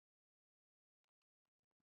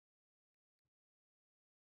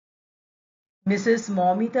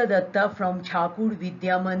Ms.Maumita Datta from Thakur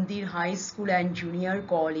Vidya Mandir High School and Junior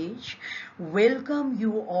College welcome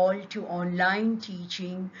you all to online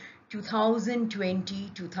teaching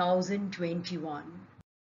 2020-2021.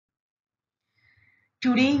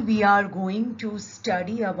 Today we are going to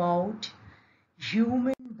study about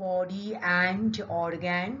human body and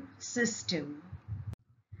organ system.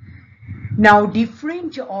 Now,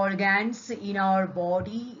 different organs in our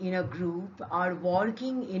body in a group are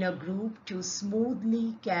working in a group to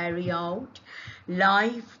smoothly carry out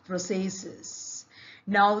life processes.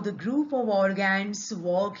 Now, the group of organs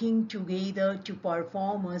working together to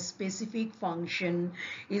perform a specific function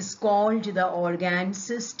is called the organ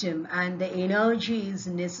system, and the energy is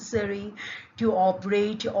necessary to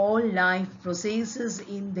operate all life processes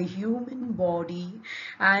in the human body,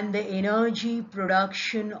 and the energy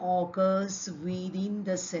production occurs within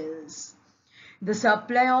the cells. The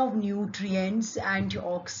supply of nutrients and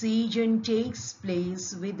oxygen takes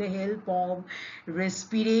place with the help of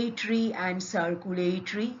respiratory and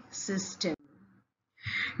circulatory system.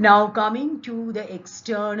 Now coming to the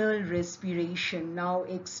external respiration. Now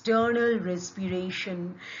external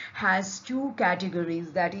respiration has two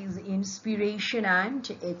categories, that is inspiration and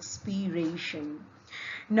expiration.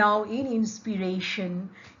 Now in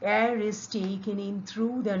inspiration, air is taken in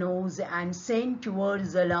through the nose and sent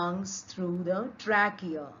towards the lungs through the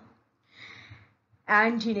trachea.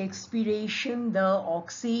 And in expiration, the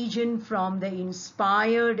oxygen from the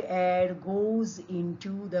inspired air goes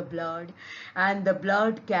into the blood, and the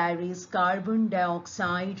blood carries carbon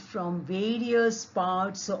dioxide from various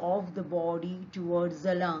parts of the body towards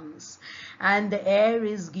the lungs, and the air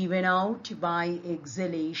is given out by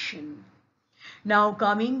exhalation. Now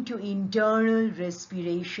coming to internal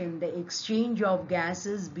respiration, the exchange of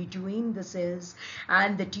gases between the cells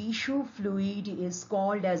and the tissue fluid is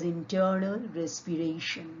called as internal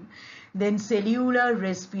respiration. Then cellular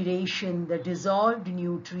respiration, the dissolved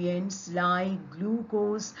nutrients like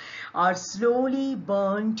glucose are slowly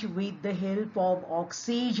burnt with the help of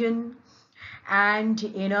oxygen, and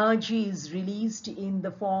energy is released in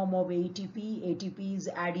the form of ATP. ATP is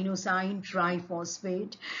adenosine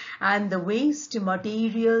triphosphate, and the waste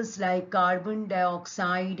materials like carbon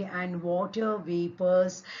dioxide and water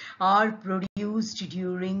vapors are produced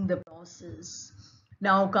during the process.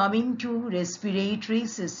 Now coming to respiratory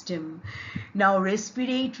system. Now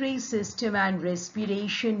respiratory system and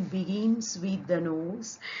respiration begins with the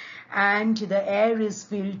nose, and the air is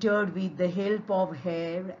filtered with the help of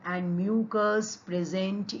hair and mucus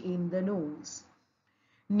present in the nose.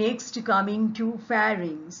 Next coming to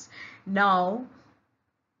pharynx. Now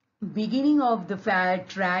beginning of the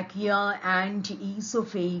trachea and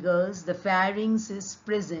esophagus, the pharynx is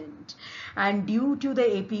present, and due to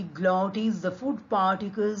the epiglottis, the food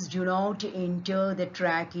particles do not enter the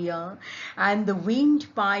trachea, and the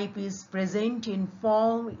windpipe is present in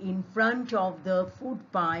form in front of the food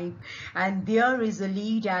pipe, and there is a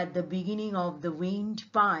lead at the beginning of the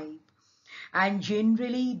windpipe. And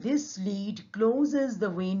generally this lead closes the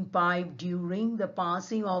windpipe during the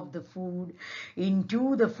passing of the food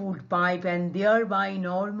into the food pipe, and thereby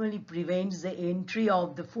normally prevents the entry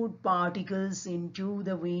of the food particles into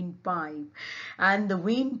the windpipe, and the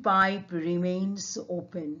windpipe remains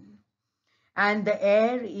open, and the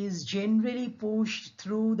air is generally pushed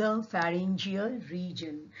through the pharyngeal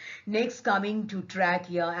region. Next coming to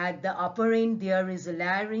trachea. At the upper end there is a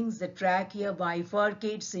larynx. The trachea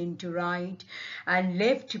bifurcates into right and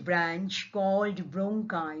left branch called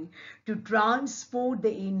bronchi to transport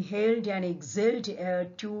the inhaled and exhaled air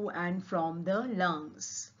to and from the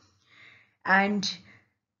lungs. And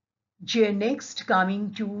next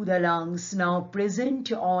coming to the lungs. Now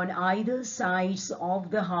present on either sides of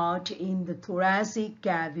the heart in the thoracic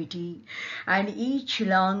cavity, and each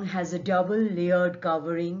lung has a double layered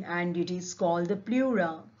covering, and it is called the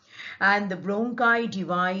pleura. And the bronchi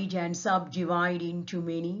divide and subdivide into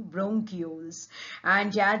many bronchioles,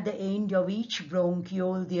 and at the end of each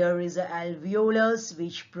bronchiole there is an alveolus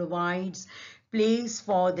which provides place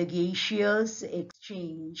for the gaseous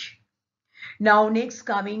exchange. Now next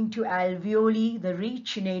coming to alveoli, the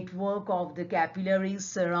rich network of the capillaries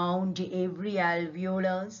surround every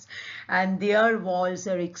alveolus, and their walls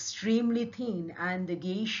are extremely thin, and the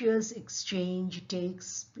gaseous exchange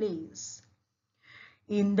takes place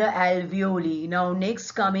in the alveoli. Now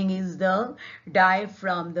next coming is the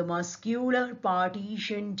diaphragm, the muscular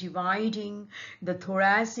partition dividing the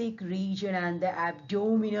thoracic region and the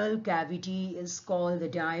abdominal cavity is called the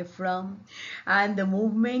diaphragm, and the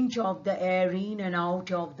movement of the air in and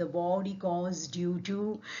out of the body caused due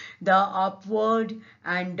to the upward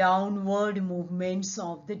and downward movements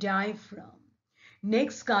of the diaphragm.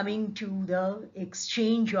 Next, coming to the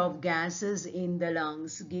exchange of gases in the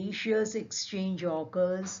lungs. Gaseous exchange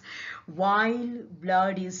occurs while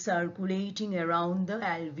blood is circulating around the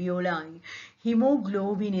alveoli.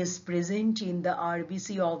 Hemoglobin is present in the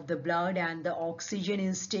RBC of the blood and the oxygen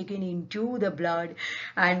is taken into the blood,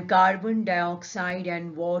 and carbon dioxide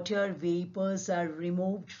and water vapors are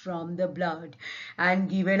removed from the blood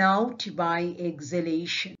and given out by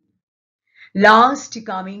exhalation. Last,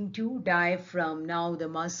 coming to diaphragm. Now the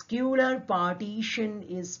muscular partition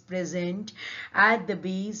is present at the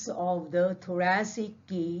base of the thoracic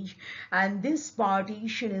cage, and this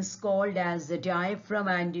partition is called as the diaphragm,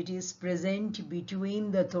 and it is present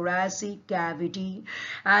between the thoracic cavity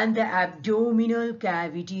and the abdominal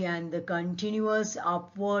cavity, and the continuous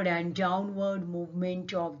upward and downward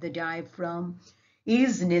movement of the diaphragm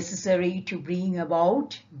is necessary to bring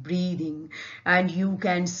about breathing. And you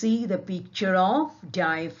can see the picture of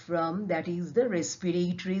diaphragm, that is the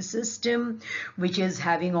respiratory system, which is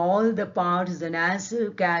having all the parts: the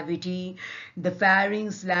nasal cavity, the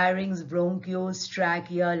pharynx, larynx, bronchioles,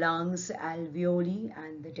 trachea, lungs, alveoli,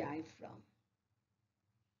 and the diaphragm.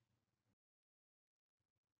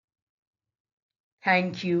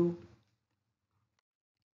 Thank you.